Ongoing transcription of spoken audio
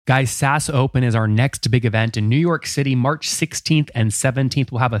Guys, SaaS Open is our next big event in New York City, March 16th and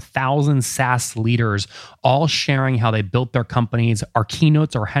 17th. We'll have 1,000 SaaS leaders all sharing how they built their companies. Our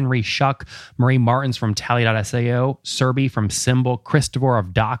keynotes are Henry Schuck, Marie Martins from Tally.sao, Serby from Symbol, Christopher of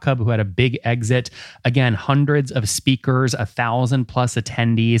DocHub, who had a big exit. Again, hundreds of speakers, 1,000 plus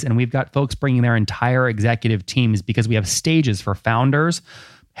attendees, and we've got folks bringing their entire executive teams because we have stages for founders,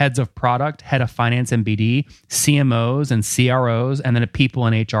 heads of product, head of finance and BD, CMOs and CROs, and then a people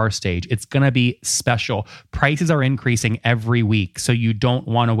and HR stage. It's going to be special. Prices are increasing every week, so you don't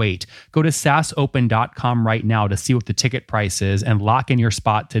want to wait. Go to saasopen.com right now to see what the ticket price is and lock in your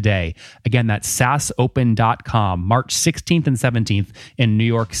spot today. Again, that's saasopen.com, March 16th and 17th in New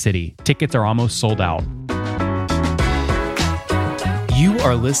York City. Tickets are almost sold out. You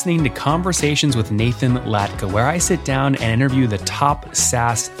are listening to Conversations with Nathan Latka, where I sit down and interview the top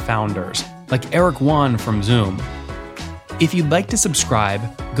SaaS founders, like Eric Yuan from Zoom. If you'd like to subscribe,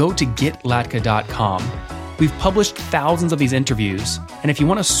 go to getlatka.com. We've published thousands of these interviews, and if you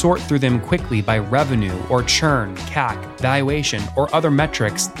want to sort through them quickly by revenue or churn, CAC, valuation, or other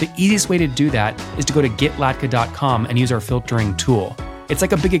metrics, the easiest way to do that is to go to getlatka.com and use our filtering tool. It's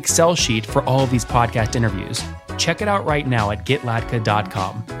like a big Excel sheet for all of these podcast interviews. Check it out right now at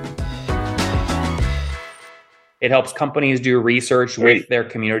getlatka.com. It helps companies do research with their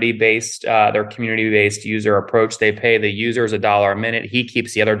community-based user approach. They pay the users $1 a minute. He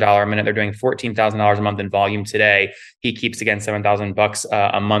keeps the other $1 a minute. They're doing $14,000 a month in volume today. He keeps again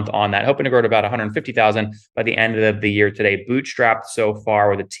 $7,000 a month on that, hoping to grow to about $150,000 by the end of the year today. Bootstrapped so far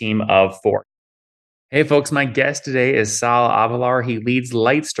with a team of 4. Hey folks, my guest today is Sal Avalar. He leads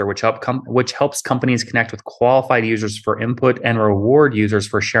Lightster, which helps companies connect with qualified users for input and reward users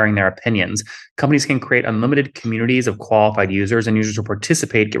for sharing their opinions. Companies can create unlimited communities of qualified users, and users who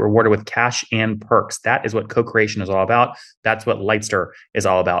participate get rewarded with cash and perks. That is what co-creation is all about. That's what Lightster is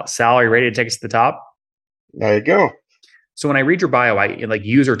all about. Sal, are you ready to take us to the top? There you go. So when I read your bio, like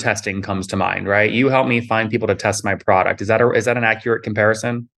user testing comes to mind, right? You help me find people to test my product. Is that an accurate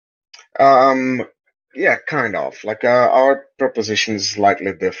comparison? Yeah, kind of. Like our proposition is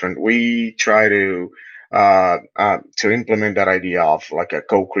slightly different. We try to implement that idea of like a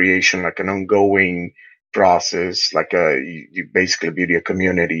co-creation, like an ongoing process. Like you basically build your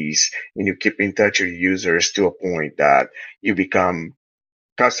communities and you keep in touch with users to a point that you become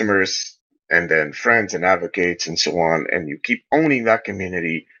customers and then friends and advocates and so on, and you keep owning that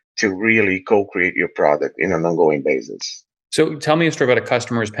community to really co-create your product in an ongoing basis. So tell me a story about a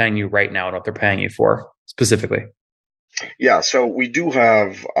customer who's paying you right now and what they're paying you for specifically. Yeah, so we do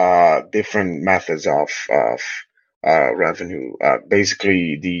have different methods of revenue.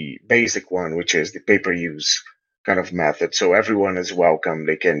 Basically, the basic one, which is the pay-per-use kind of method. So everyone is welcome.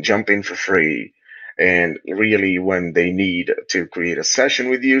 They can jump in for free. And really, when they need to create a session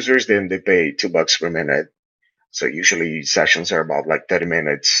with users, then they pay $2 per minute. So usually sessions are about like 30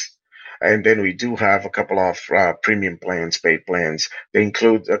 minutes. And then we do have a couple of premium plans, paid plans. They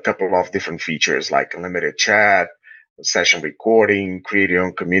include a couple of different features like unlimited chat, session recording, create your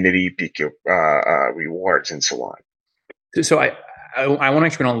own community, pick your rewards, and so on. So I want to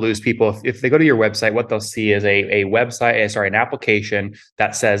make sure we don't lose people. If they go to your website, what they'll see is an application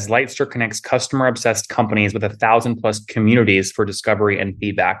that says Lightster connects customer-obsessed companies with 1,000 plus communities for discovery and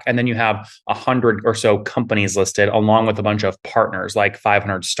feedback. And then you have 100 or so companies listed, along with a bunch of partners like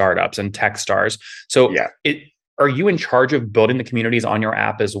 500 startups and Techstars. So are you in charge of building the communities on your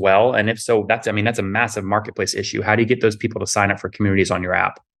app as well? And if so, that's a massive marketplace issue. How do you get those people to sign up for communities on your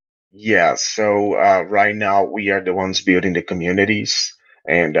app? Yeah, so right now we are the ones building the communities,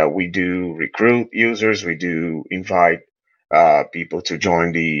 and we do recruit users. We do invite people to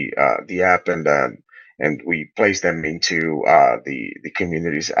join the app, and we place them into the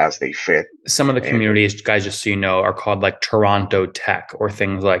communities as they fit. Some of the communities, guys, just so you know, are called like Toronto Tech or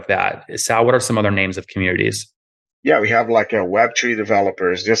things like that. Sal, what are some other names of communities? Yeah, we have like a Web3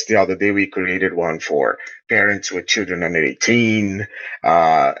 developers. Just the other day, we created one for parents with children under 18,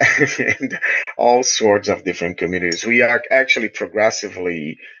 and all sorts of different communities. We are actually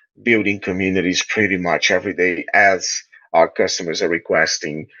progressively building communities pretty much every day as our customers are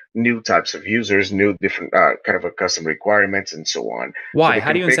requesting new types of users, new different kind of a custom requirements, and so on. Why? So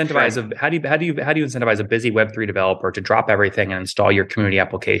how do you incentivize a busy Web3 developer to drop everything and install your community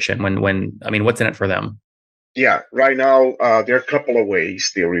application? What's in it for them? Yeah, right now, there are a couple of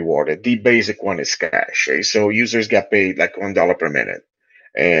ways they're rewarded. The basic one is cash. So users get paid like $1 per minute.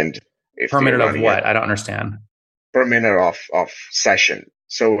 And if per minute of what? I don't understand. Per minute of session.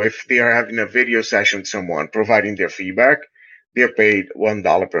 So if they are having a video session with someone, providing their feedback, they're paid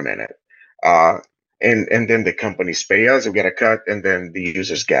 $1 per minute. and then the companies pay us, we get a cut, and then the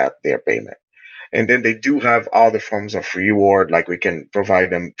users get their payment. And then they do have other forms of reward, like we can provide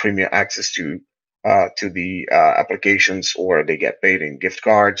them premium access to the applications, or they get paid in gift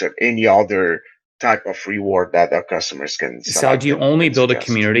cards or any other type of reward that our customers can So select do you only and build a suggest.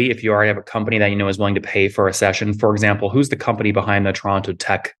 community if you already have a company that you know is willing to pay for a session? For example, who's the company behind the Toronto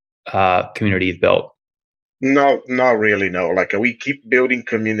Tech community you've built? No, not really. No, like we keep building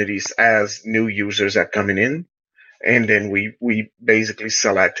communities as new users are coming in, and then we basically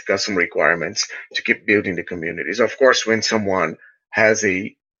select custom requirements to keep building the communities. Of course, when someone has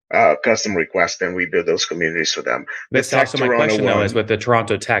a custom request, then we build those communities for them. The That's Tech also my Toronto question, though, is one, with the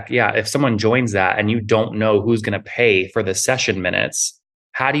Toronto Tech. Yeah, if someone joins that and you don't know who's going to pay for the session minutes,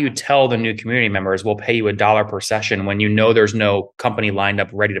 how do you tell the new community members we'll pay you $1 per session when you know there's no company lined up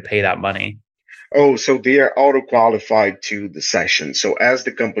ready to pay that money? oh, so they are auto qualified to the session. So as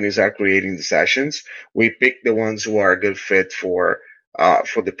the companies are creating the sessions, we pick the ones who are a good fit for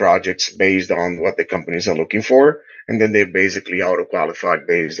the projects based on what the companies are looking for, and then they're basically auto qualified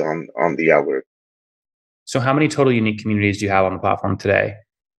based on the algorithm. So, how many total unique communities do you have on the platform today?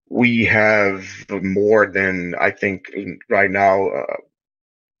 We have more than, I think, right now.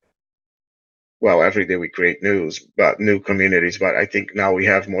 Well, every day we create new communities, but I think now we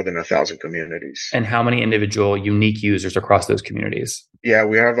have more than 1,000 communities. And how many individual unique users across those communities? Yeah,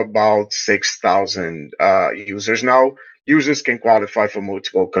 we have about 6,000 users now. Users can qualify for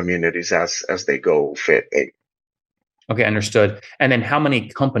multiple communities as they go fit. Okay, understood. And then how many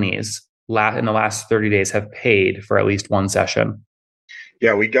companies in the last 30 days have paid for at least one session?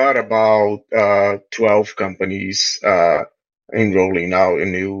 Yeah, we got about 12 companies enrolling now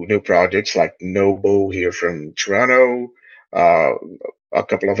in new projects, like Noble here from Toronto, uh, a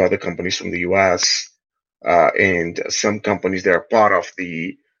couple of other companies from the US, and some companies that are part of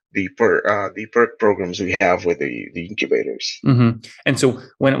the perk programs we have with the incubators. Mm-hmm. And so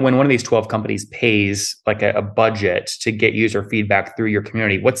when one of these 12 companies pays like a budget to get user feedback through your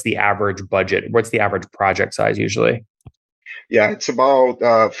community, what's the average budget? What's the average project size usually? Yeah, it's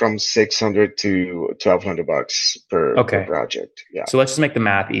about from 600 to $1,200 per Okay. project. Yeah. So let's just make the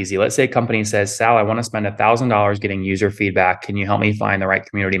math easy. Let's say a company says, Sal, I want to spend $1,000 getting user feedback. Can you help me find the right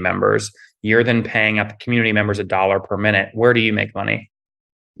community members? You're then paying out the community members $1 per minute. Where do you make money?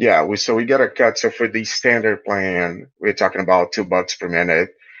 Yeah, we get a cut. So for the standard plan, we're talking about $2 per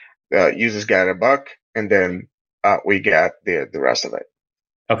minute. Users get $1, and then we get the rest of it.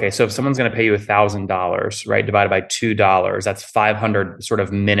 Okay, so if someone's going to pay you $1,000, right, divided by $2, that's 500 sort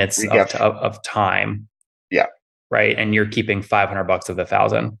of minutes of time. Yeah. Right, and you're keeping $500 of the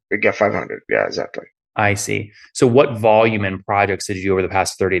 1,000. We get 500. Yeah, exactly. I see. So what volume in projects did you do over the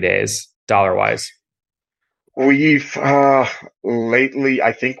past 30 days, dollar wise? We've lately,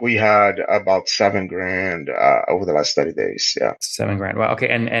 I think we had about $7,000 over the last 30 days. Yeah. $7,000. Well, okay.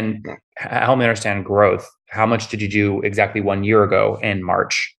 And help me understand growth. How much did you do exactly 1 year ago in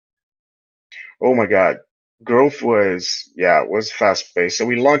March? Oh my God. Growth was fast paced. So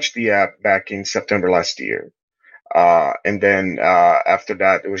we launched the app back in September last year. And then after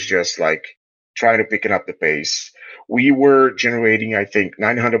that, it was just like trying to pick it up the pace. We were generating, I think,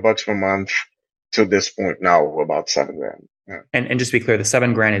 $900 per month to this point now, about $7,000. Yeah. And just to be clear, the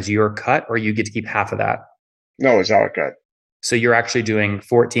 $7,000 is your cut, or you get to keep half of that? No, it's our cut. So you're actually doing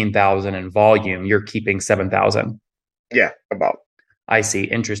 14,000 in volume. You're keeping 7,000. Yeah, about. I see.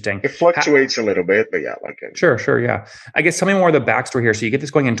 Interesting. It fluctuates a little bit, but yeah, like it. Sure, yeah. I guess tell me more of the backstory here. So you get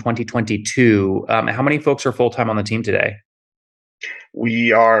this going in 2022. How many folks are full time on the team today?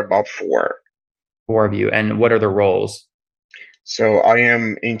 We are about 4. 4 of you. And what are the roles? So I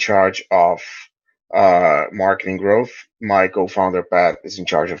am in charge of marketing growth. My co-founder Pat is in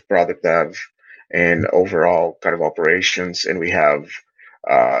charge of product dev and overall kind of operations, and we have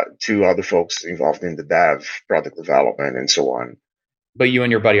 2 other folks involved in the dev, product development, and so on. But you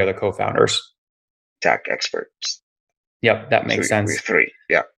and your buddy are the co-founders. Tech experts. Yep, that makes sense. We're 3.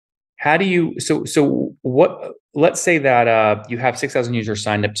 Yeah. How do you so what? Let's say that you have 6,000 users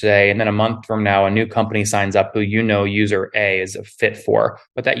signed up today, and then a month from now, a new company signs up who you know user A is a fit for,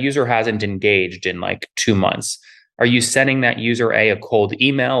 but that user hasn't engaged in like 2 months. Are you sending that user A cold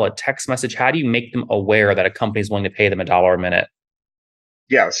email, a text message? How do you make them aware that a company is willing to pay them $1 a minute?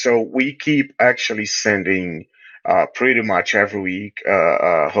 Yeah, so we keep actually sending pretty much every week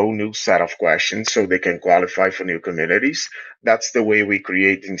a whole new set of questions so they can qualify for new communities. That's the way we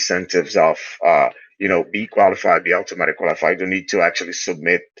create incentives of be qualified, be automatically qualified. You don't need to actually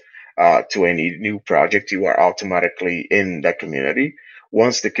submit to any new project. You are automatically in that community.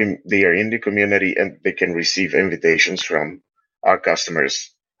 Once they are in the community, and they can receive invitations from our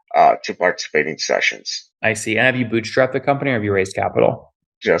customers to participate in sessions. I see. And have you bootstrapped the company or have you raised capital?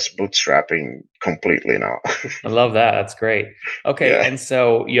 Just bootstrapping completely now. I love that. That's great. Okay. Yeah. And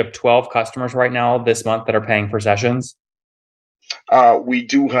so you have 12 customers right now this month that are paying for sessions? We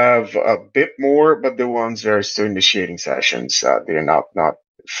do have a bit more, but the ones that are still initiating sessions, they're not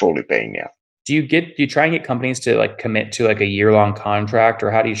fully paying yet. Do you try and get companies to like commit to like a year-long contract,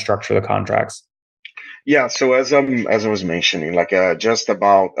 or how do you structure the contracts? Yeah, so as I was mentioning, like just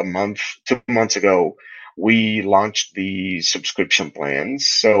about 2 months ago, we launched the subscription plans.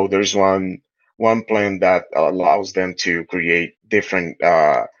 So there's one plan that allows them to create different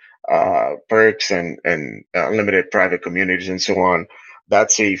perks and limited private communities and so on.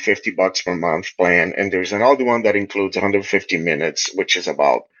 That's a $50 per month plan, and there's another one that includes 150 minutes, which is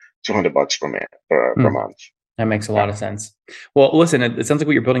about $200 per month. That makes a lot of sense. Well, listen, it sounds like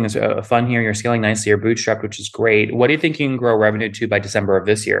what you're building is fun here. You're scaling nicely. You're bootstrapped, which is great. What do you think you can grow revenue to by December of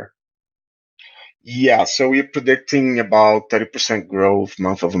this year? Yeah, so we're predicting about 30% growth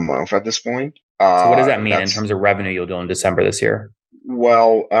month over month at this point. So what does that mean in terms of revenue you'll do in December this year?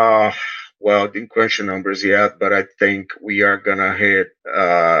 Well, didn't question numbers yet, but I think we are gonna hit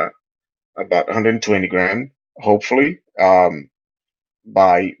about 120 grand, hopefully, by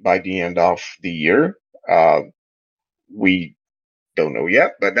the end of the year. We don't know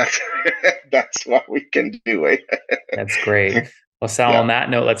yet, but that's what we can do. Eh? That's great. Well, Sal, on that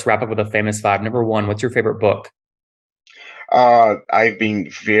note, let's wrap up with a famous five. Number one, what's your favorite book? I've been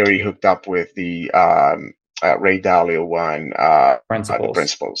very hooked up with the Ray Dalio one, Principles. The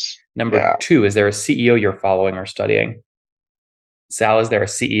Principles. Number two, is there a CEO you're following or studying? Sal, is there a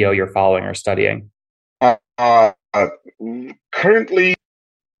CEO you're following or studying? Currently,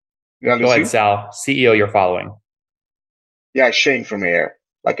 go ahead, Sal. CEO you're following? Yeah, Shane from Air.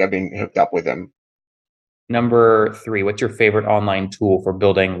 Like I've been hooked up with him. Number three, what's your favorite online tool for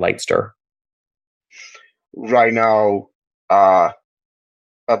building Lightster? Right now, a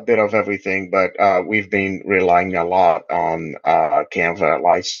bit of everything, but we've been relying a lot on Canva,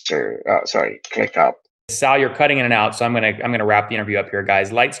 Lightster. ClickUp. Sal, you're cutting in and out, so I'm gonna wrap the interview up here,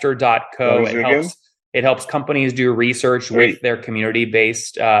 guys. Lightster.co. It helps companies do research with their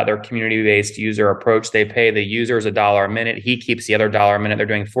community-based user approach. They pay the users $1 a minute. He keeps the other $1 a minute. They're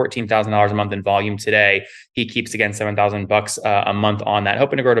doing $14,000 a month in volume today. He keeps again $7,000 a month on that,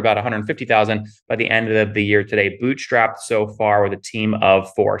 hoping to grow to about $150,000 by the end of the year today. Bootstrapped so far with a team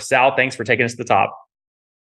of 4. Sal, thanks for taking us to the top.